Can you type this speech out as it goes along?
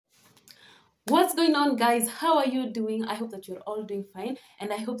What's going on, guys? How are you doing? I hope that you're all doing fine,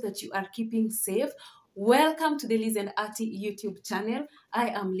 and I hope that you are keeping safe. Welcome to the Liz and Artie YouTube channel. I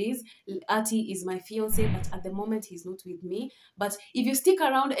am Liz. Artie is my fiance, but at the moment he's not with me. But if you stick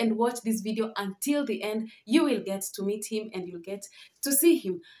around and watch this video until the end, you will get to meet him and you'll get to see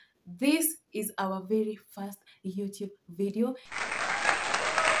him. This is our very first YouTube video.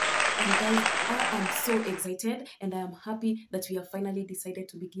 And guys, I am so excited and I am happy that we have finally decided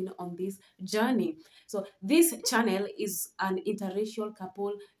to begin on this journey. So this channel is an interracial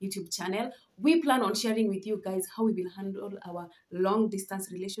couple YouTube channel. We plan on sharing with you guys how we will handle our long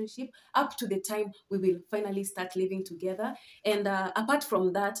distance relationship up to the time we will finally start living together. And apart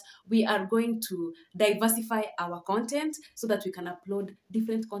from that, we are going to diversify our content so that we can upload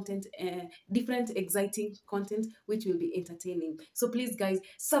different content, different exciting content which will be entertaining. So please guys,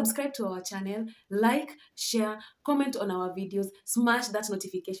 subscribe to our channel, like, share, comment on our videos, smash that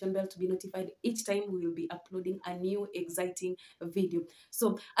notification bell to be notified each time we will be uploading a new exciting video.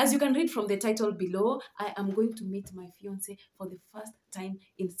 So as you can read from the title below, I am going to meet my fiance for the first time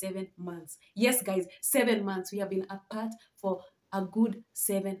in 7 months. Yes guys, 7 months. We have been apart for a good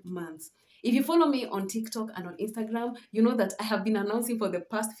 7 months. If you follow me on TikTok and on Instagram, you know that I have been announcing for the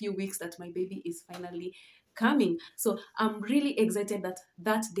past few weeks that my baby is finally coming. So I'm really excited that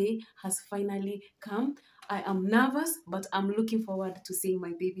that day has finally come. I am nervous, but I'm looking forward to seeing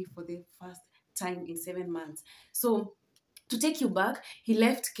my baby for the first time in 7 months. So to take you back, he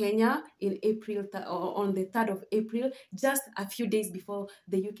left Kenya in April, on the 3rd of April, just a few days before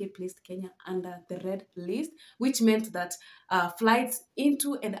the UK placed Kenya under the red list, which meant that flights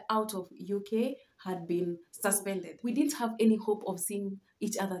into and out of UK had been suspended. We didn't have any hope of seeing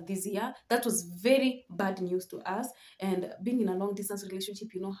each other this year. That was very bad news to us. And being in a long distance relationship,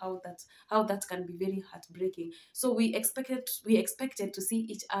 you know how that can be very heartbreaking. So we expected to see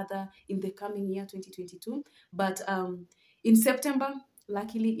each other in the coming year 2022, but in September,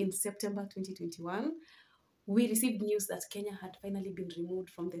 luckily in September 2021, we received news that Kenya had finally been removed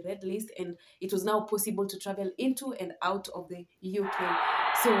from the red list and it was now possible to travel into and out of the UK.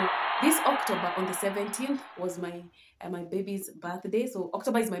 So this October on the 17th was my baby's birthday. So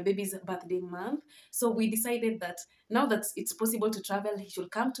October is my baby's birthday month. So we decided that now that it's possible to travel, he should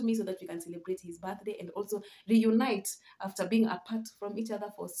come to me so that we can celebrate his birthday and also reunite after being apart from each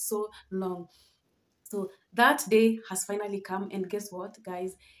other for so long. So that day has finally come, and guess what,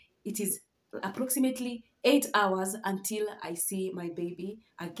 guys? It is approximately 8 hours until I see my baby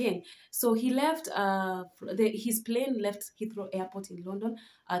again. So he left, his plane left Heathrow Airport in London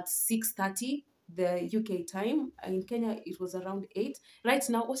at 6:30 the UK time. In Kenya, it was around 8. Right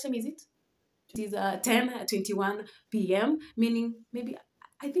now, what time is it? It is 10:21 p.m., meaning maybe,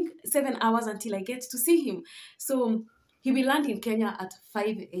 I think 7 hours until I get to see him. So he will land in Kenya at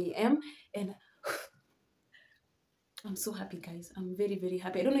 5 a.m. and I'm so happy, guys. I'm very, very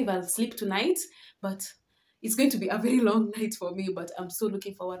happy. I don't know if I'll sleep tonight, but it's going to be a very long night for me, but I'm so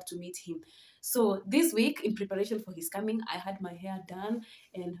looking forward to meet him. So this week, in preparation for his coming, I had my hair done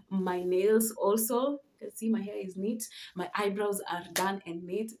and my nails also. You can see my hair is neat. My eyebrows are done and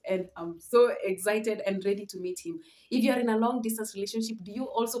neat, and I'm so excited and ready to meet him. If you are in a long distance relationship, do you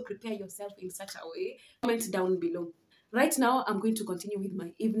also prepare yourself in such a way? Comment down below. Right now, I'm going to continue with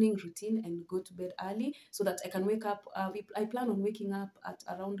my evening routine and go to bed early so that I can wake up. I plan on waking up at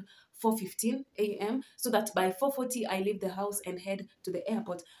around 4:15 a.m. so that by 4:40 I leave the house and head to the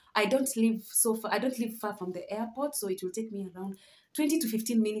airport. I don't live far from the airport, so it will take me around 20 to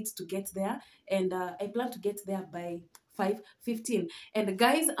 15 minutes to get there, and I plan to get there by 5:15. And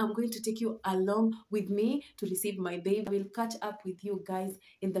guys, I'm going to take you along with me to receive my baby. I will catch up with you guys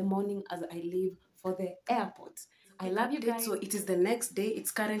in the morning as I leave for the airport. I love you guys. So it is the next day.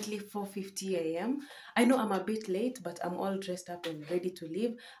 It's currently 4:50 a.m. I know I'm a bit late, but I'm all dressed up and ready to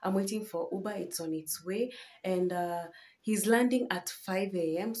leave. I'm waiting for Uber. It's on its way, and he's landing at 5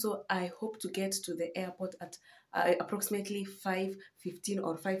 a.m. So I hope to get to the airport at approximately 5:15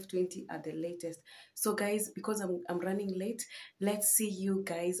 or 5:20 at the latest. So guys, because I'm running late, let's see you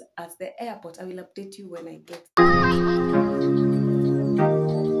guys at the airport. I will update you when I get there.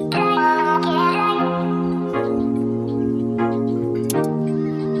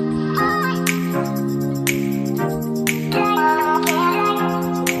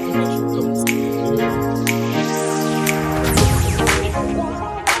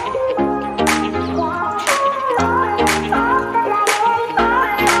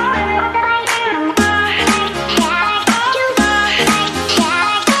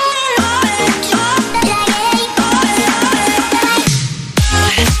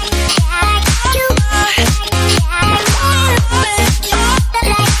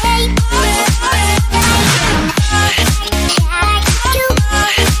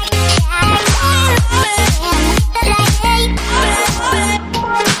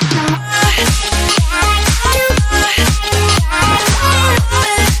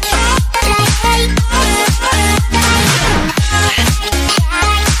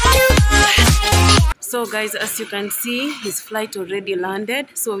 guys, as you can see, his flight already landed,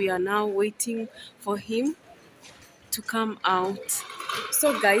 so we are now waiting for him to come out.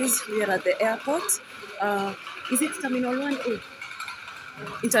 So guys, we are at the airport. Is it Terminal 1? Oh,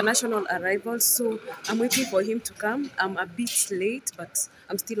 international arrival. So I'm waiting for him to come. I'm a bit late, but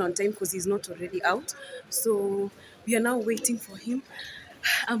I'm still on time because he's not already out. So we are now waiting for him.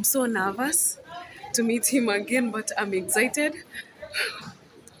 I'm so nervous to meet him again, but I'm excited.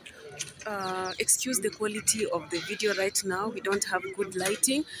 Excuse the quality of the video right now. We don't have good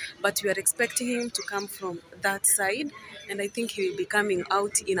lighting, but we are expecting him to come from that side, and I think he will be coming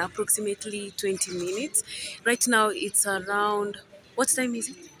out in approximately 20 minutes. Right now it's around, what time is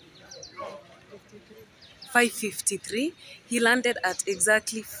it? 5:53. He landed at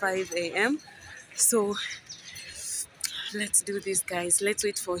exactly 5 a.m. So let's do this, guys. Let's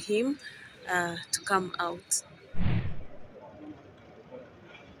wait for him to come out.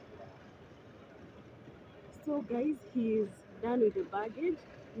 So guys, he's done with the baggage.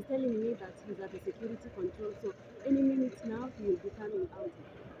 He's telling me that he's at the security control, so any minute now he will be coming out.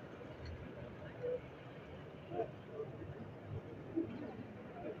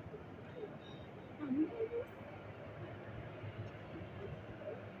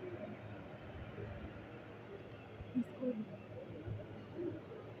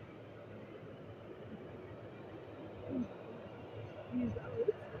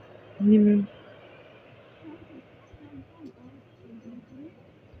 Mm.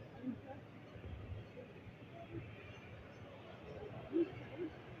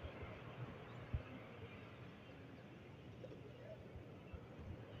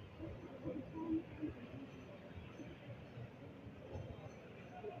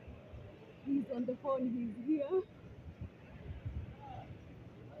 He's on the phone, he's here.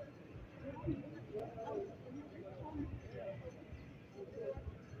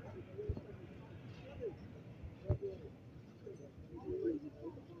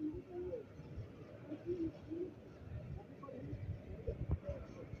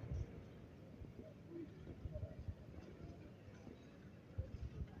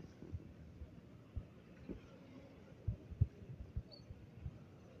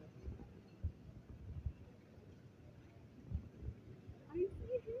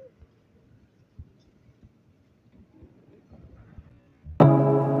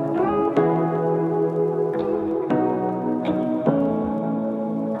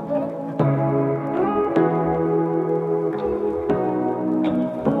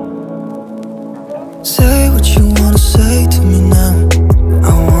 Say what you wanna say to me now.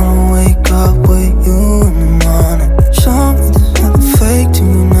 I wanna wake up with you in the morning. Show me there's nothing fake to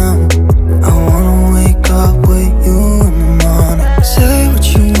me now. I wanna wake up with you in the morning. Say what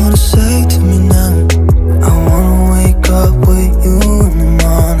you wanna say to me now. I wanna wake up with you in the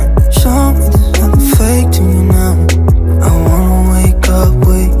morning. Show me there's nothing fake to me now. I wanna wake up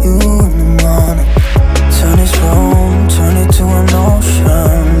with you in the morning. Turn this room, turn it to an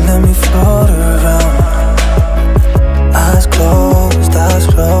ocean. Let me float around. Eyes closed,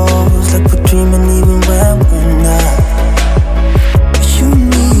 like we're dreaming even when we're not. You and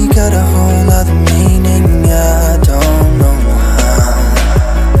me got a whole other meaning, I don't know how.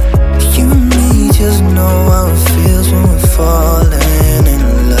 You and me just know how it feels when we're falling in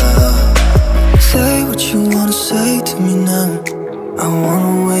love. Say what you wanna say to me now. I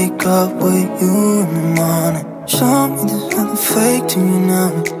wanna wake up with you in the morning. Show me there's nothing fake to me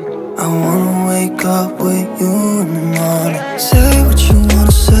now. I wanna wake up with you in the morning. Say what you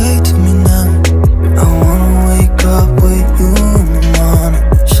wanna say to me now. I wanna wake up with you